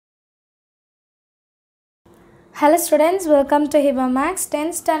Hello students, welcome to Hiba Max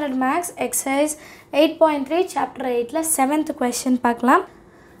 10th Standard Max exercise 8.3 chapter 8 la 7th question பார்க்கலாம்.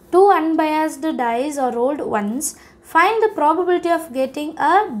 Two unbiased dice are rolled once. Find the probability of getting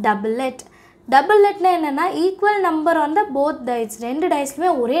a doublet. Doublet na enna equal number on the both dice. ரெண்டு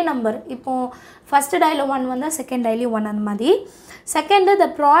diceலமே ஒரே number. இப்போ first die-ல 1 வந்தா second die-ல 1 அந்த மாதிரி. Second, the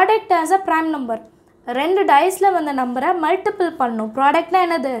product as a prime number. ரெண்டு diceல வந்த நம்பரை multiple பண்ணனும். ப்ராடக்ட்னா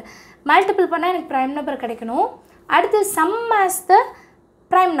என்னது? மல்டிபிள் பண்ணா எனக்கு prime number கிடைக்கணும். அடுத்து sum as the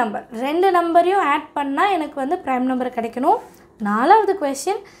prime number. ரெண்டு நம்பரையும் ஆட் பண்ணா எனக்கு வந்து prime number கிடைக்கணும். நாலாவது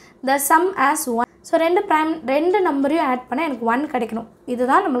question, the sum as 1. So ரெண்டு நம்பரையும் ஆட் பண்ணால் எனக்கு 1 கிடைக்கணும்.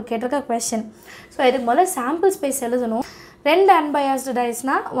 இதுதான் நம்மளுக்கு கேட்டிருக்க கொஷின். ஸோ இதுக்கு முதல்ல சாம்பிள் ஸ்பேஸ் எழுதணும். ரெண்டு அன்பயாஸ்டு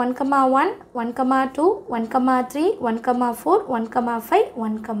டைஸ்னா 1,1, 1,2, 1,3, 1,4, 1,5,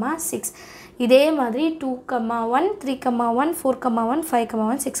 1,6. இதே மாதிரி 2,1, 3,1, 4,1,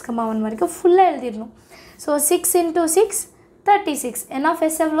 5,1, 6,1 வரைக்கும் ஃபுல்லாக எழுதிடணும். So 6 into 6, 36. N of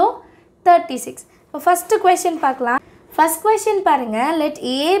S எவ்வளோ? 36. இப்போ ஃபஸ்ட்டு கொஷின் பார்க்கலாம். First question பாருங்க, let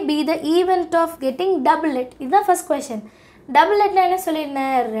A be the event of getting doublet. இதுதான் first question. Doubletனா என்ன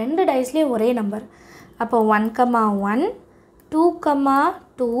சொல்லிருந்தேன்? ரெண்டு டைஸ்லயே ஒரே நம்பர். அப்போ 1,1,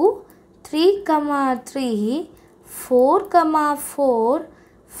 2,2, 3,3, 4,4,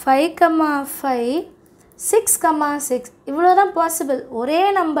 5,5, 6,6. இவ்வளோதான் பாசிபிள், ஒரே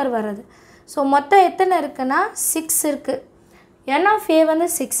நம்பர் வர்றது. ஸோ மொத்தம் எத்தனை இருக்குன்னா 6 இருக்கு. N of A வந்து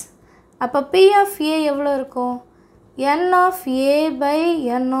 6. அப்போ P of A எவ்வளோ இருக்கும்? N of A by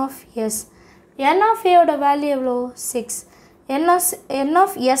N of S. N of A ஓட வேல்யூ எவ்வளோ? 6. N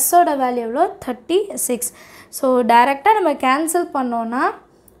of S ஓட வேல்யூ எவ்வளோ? 36. ஸோ டைரெக்டாக நம்ம கேன்சல் பண்ணோன்னா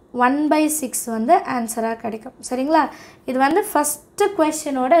 1/6 வந்து ஆன்சராக கிடைக்கும். சரிங்களா? இது வந்து first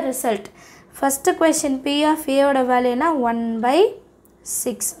கொஷினோட result. First question P of A ஓட வேல்யூனா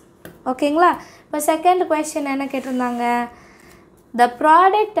 1/6. ஓகேங்களா? இப்போ செகண்ட் கொஷின் என்ன கேட்டிருந்தாங்க? The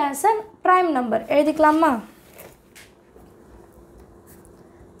product as a prime number. எழுதிக்கலாமா?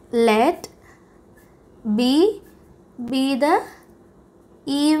 Let B be the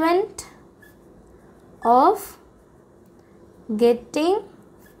event of getting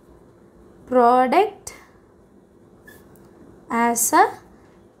product as a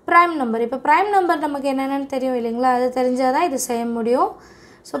prime number. இப்போ prime number நமக்கு என்னென்னு தெரியும் இல்லைங்களா? அது தெரிஞ்சாதான் இது செய்ய முடியும்.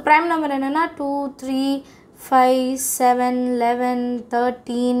 ஸோ prime number என்னென்னா 2, 3, 5, 7, 11,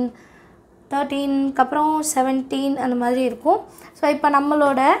 13 அப்புறம் 17 அந்த மாதிரி இருக்கும். ஸோ இப்போ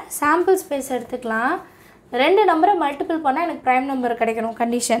நம்மளோட சாம்பிள் ஸ்பேஸ் எடுத்துக்கலாம். ரெண்டு நம்பரை மல்டிபிள் பண்ணால் எனக்கு ப்ரைம் நம்பர் கிடைக்கணும்.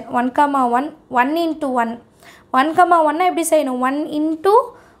 Condition 1,1, 1 into 1. 1,1 எப்படி செய்யணும்? 1 into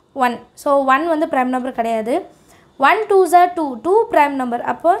 1. ஸோ 1 வந்து ப்ரைம் நம்பர் கிடையாது. 1 2s are 2, 2 ப்ரைம் நம்பர்.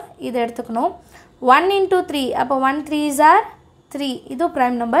 அப்போ இதை எடுத்துக்கணும். 1 into 3, அப்போ 1 3s are 3, இது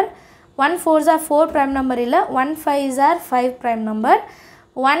prime number. 1 4s are 4 prime number இல்லை. 1 5s are 5 prime number.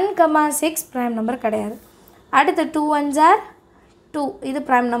 1,6 prime number கிடையாது. அடுத்து 2 1s are 2, இது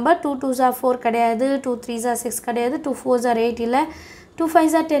ப்ரைம் நம்பர். 2 2s are 4 கிடையாது. 2 3s are 6 கிடையாது. 2 4s are 8 இல்லை. 2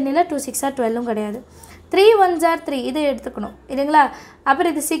 5s are 10 இல்லை. 2 6 are 12 கிடையாது. 3 1s are 3, இதை எடுத்துக்கணும் இல்லைங்களா?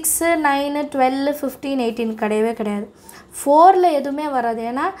 அப்புறம் இது 6 9 12 15 18 கிடையவே கிடையாது. 4ல் எதுவுமே வராது.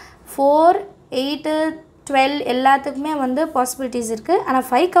 ஏன்னா 4 8 12 எல்லாத்துக்குமே வந்து பாசிபிலிட்டிஸ் இருக்குது. ஆனால்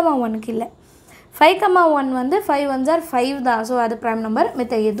 5,1க்கு இல்லை. 5,1 வந்து 5 1s are 5 தான். ஸோ அது ப்ரைம் நம்பர்.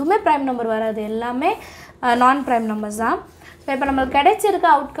 மித்த எதுவுமே ப்ரைம் நம்பர் வராது. எல்லாமே நான் ப்ரைம் நம்பர்ஸ் தான். ஸோ இப்போ நம்மளுக்கு கிடைச்சிருக்க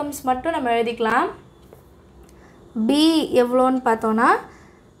அவுட்கம்ஸ் மட்டும் நம்ம எழுதிக்கலாம். பி எவ்வளோன்னு பார்த்தோன்னா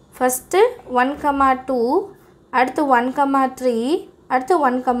ஃபஸ்ட்டு 1,2, அடுத்து 1,3, அடுத்து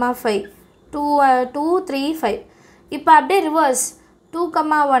 1,5, 2 3 5. இப்போ அப்படியே reverse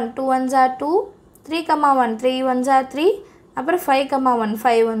 2,1 2 1s are 2, 3,1 3 1s are 3, அப்புறம் 5,1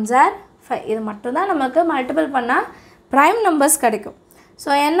 5 1s are 5. இது மட்டும்தான் நமக்கு மல்டிபிள் பண்ணால் ப்ரைம் நம்பர்ஸ் கிடைக்கும். ஸோ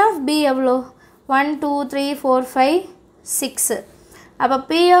N of B எவ்வளோ? 1 2 3 4 5 6. அப்போ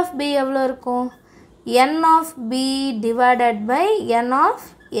P of B எவ்வளோ இருக்கும்? N of B divided by N of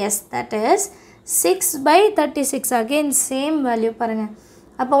S, that is 6/36. Again same value பாருங்கள்.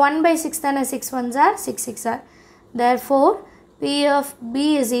 அப்போ 1/6 தானே. 6 1s are 6 6 are. Therefore P of B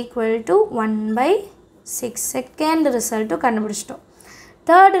is equal to 1/6. Second result கண்டுபிடிச்சிட்டோம்.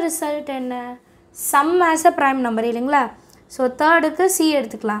 Third result என்ன? Some as a prime number இல்லைங்களா? So தேர்டுக்கு C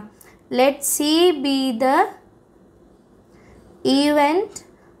எடுத்துக்கலாம். Let C be the event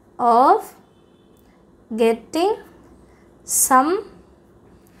of getting sum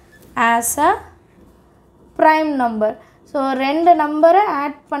as a prime number. So ரெண்டு நம்பரை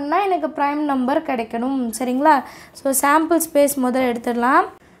add பண்ணால் எனக்கு prime number கிடைக்கணும். சரிங்களா? ஸோ சாம்பிள் ஸ்பேஸ் முதல்ல எடுத்துடலாம்.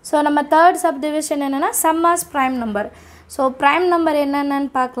 ஸோ நம்ம தேர்ட் சப்டிவிஷன் என்னென்னா some as prime number. So prime number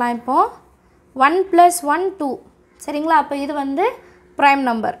என்னென்னு பார்க்கலாம். இப்போது 1 + 1 2, சரிங்களா? அப்போ இது வந்து ப்ரைம்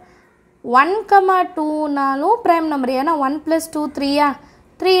நம்பர். 1,2னாலும் ப்ரைம் நம்பர், ஏன்னா 1 + 2 3யா,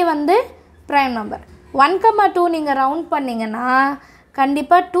 3 வந்து ப்ரைம் நம்பர். 1,2 நீங்கள் ரவுண்ட் பண்ணிங்கன்னா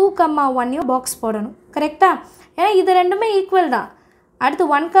கண்டிப்பாக 2,1 பாக்ஸ் போடணும். கரெக்டாக? ஏன்னா இது ரெண்டுமே ஈக்குவல் தான். அடுத்து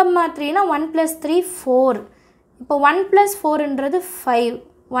 1,3னா 1 + 3 4. இப்போ 1 + 4ன்றது 5.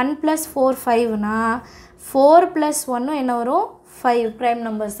 1 + 4 5னா 4 + 1 என்ன வரும்? 5 ப்ரைம்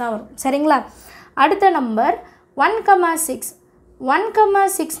நம்பர்ஸ் தான் வரும். சரிங்களா? அடுத்த நம்பர் 1,6.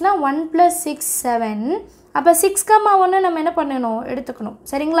 1,6னா 1 + 6 7. அப்போ 6,1 நம்ம என்ன பண்ணணும்? எடுத்துக்கணும்.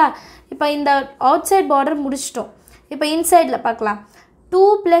 சரிங்களா? இப்போ இந்த அவுட் சைட் பார்டர் முடிச்சிட்டோம். இப்போ இன்சைடில் பார்க்கலாம். 2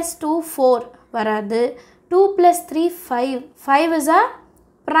 + 2 4 வராது. 2 + 3 5. 5 இஸ் அ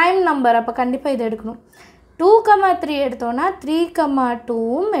ப்ரைம் நம்பர். அப்போ கண்டிப்பாக இது எடுக்கணும். 2,3 எடுத்தோன்னா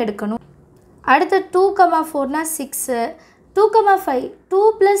 3,2ம் எடுக்கணும். அடுத்து 2,4னா 6. 2,5 2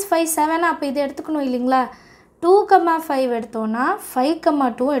 + 5 7. அப்போ இது எடுத்துக்கணும் இல்லைங்களா? 2,5 எடுத்தோன்னா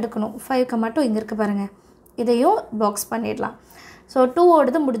 5,2 எடுக்கணும். 5,2 இங்கே இருக்குது பாருங்கள். இதையும் பாக்ஸ் பண்ணிடலாம். ஸோ 2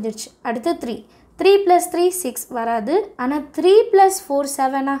 ஓடுது முடிஞ்சிடுச்சு. அடுத்து 3 3 + 3 6 வராது. ஆனால் 3 + 4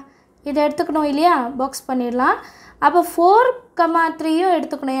 7. இதை எடுத்துக்கணும் இல்லையா? பாக்ஸ் பண்ணிடலாம். அப்போ 4,3யும்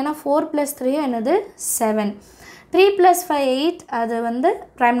எடுத்துக்கணும். ஏன்னா 4 + 3யும் என்னது? 7. 3 + 5 8. அது வந்து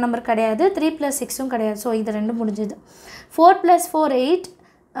ப்ரைம் நம்பர் கிடையாது. 3 + 6ம் கிடையாது. ஸோ இது ரெண்டும் முடிஞ்சுது. 4 + 4 8.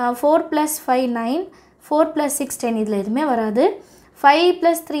 4 + 5 9. 4 + 6 10. இதில் எதுவுமே வராது. 5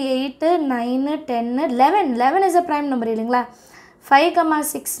 + 3 8 9 10 11. 11 இஸ் அ ப்ரைம் நம்பர் இல்லைங்களா?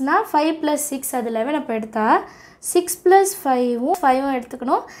 5,6னா 5 + 6 அது 11. அப்போ எடுத்தால் 6 + 5ம்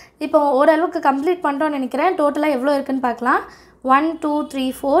எடுத்துக்கணும். இப்போ ஓரளவுக்கு கம்ப்ளீட் பண்ணுறோன்னு நினைக்கிறேன். டோட்டலாக எவ்வளோ இருக்குதுன்னு பார்க்கலாம். 1 2 3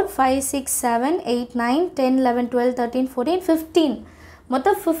 4 5 6 7 8 9 10 11 12 13 14 15.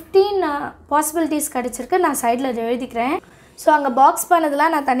 மொத்தம் 15 பாசிபிலிட்டிஸ் கிடச்சிருக்கு. நான் சைடில் இது எழுதிக்கிறேன். ஸோ அங்கே பாக்ஸ்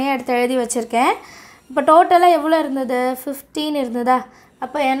பண்ணதெல்லாம் நான் தனியாக எடுத்து எழுதி வச்சுருக்கேன். இப்போ டோட்டலாக எவ்வளோ இருந்தது? 15 இருந்ததா?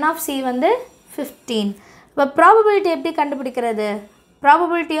 அப்போ n of c வந்து 15. இப்போ ப்ராபபிலிட்டி எப்படி கண்டுபிடிக்கிறது?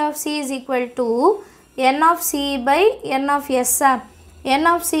 Probability of c is equal to n of c by n of s. n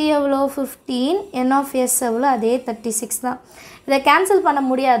of c எவ்வளோ? 15. n of s எவ்வளோ? அதே 36 தான். இதை கேன்சல் பண்ண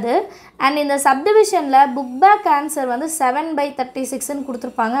முடியாது. அண்ட் இந்த சப்டிவிஷனில் புக் பேக் ஆன்சர் வந்து 7/36ன்னு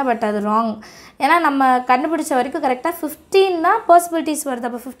கொடுத்துருப்பாங்க. பட் அது ராங். ஏன்னா நம்ம கண்டுபிடிச்ச வரைக்கும் கரெக்டாக 15 தான் பாசிபிலிட்டிஸ் வருது.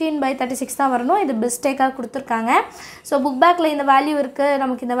 அப்போ 15/36 தான் வரணும். இது மிஸ்டேக்காக கொடுத்துருக்காங்க. ஸோ புக் பேக்கில் இந்த வேல்யூ இருக்குது,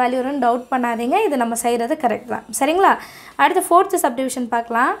 நமக்கு இந்த வேல்யூ வரும்னு டவுட் பண்ணாதீங்க. இது நம்ம செய்கிறது கரெக்ட் தான். சரிங்களா? அடுத்து 4th சப்டிவிஷன்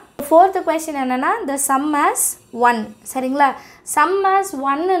பார்க்கலாம். 4th கொஸ்டின் என்னென்னா the sum as 1. சரிங்களா? sum as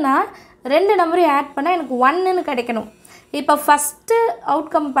 1னா ரெண்டு நம்பரையும் ஆட் பண்ணால் எனக்கு 1ன்னு கிடைக்கணும். இப்போ ஃபஸ்ட்டு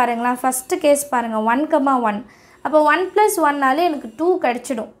அவுட்கம் பாருங்களேன். ஃபஸ்ட்டு கேஸ் பாருங்கள். 1,1. அப்போ 1 + 1னாலே எனக்கு 2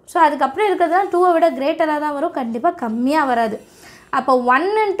 கிடச்சிடும். ஸோ அதுக்கப்புறம் இருக்கிறது தான் 2வை விட கிரேட்டராக தான் வரும். கண்டிப்பாக கம்மியாக வராது. அப்போ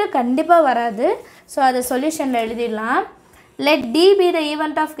 1ன்ட்டு கண்டிப்பாக வராது. ஸோ அதை சொல்யூஷனில் எழுதிடலாம். let d be the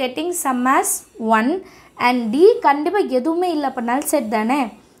event of getting sum as 1 and d கண்டிப்பாக எதுவுமே இல்லை. அப்போ நல் செட் தானே.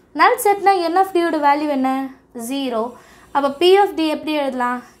 நல் செட்னா n of d யோட வேல்யூ என்ன? 0. அப்போ p of d எப்படி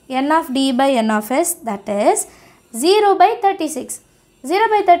எழுதலாம்? n of d by n of s, that is 0/36.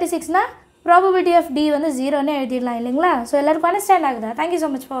 0/36னா probability of d வந்து 0ன்னு எழுதிடலாம் இல்லைங்களா? ஸோ எல்லாருக்கும் அண்டர்ஸ்டாண்ட் ஆகுதா? தேங்க்யூ ஸோ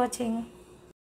மச் ஃபார் வாட்சிங்.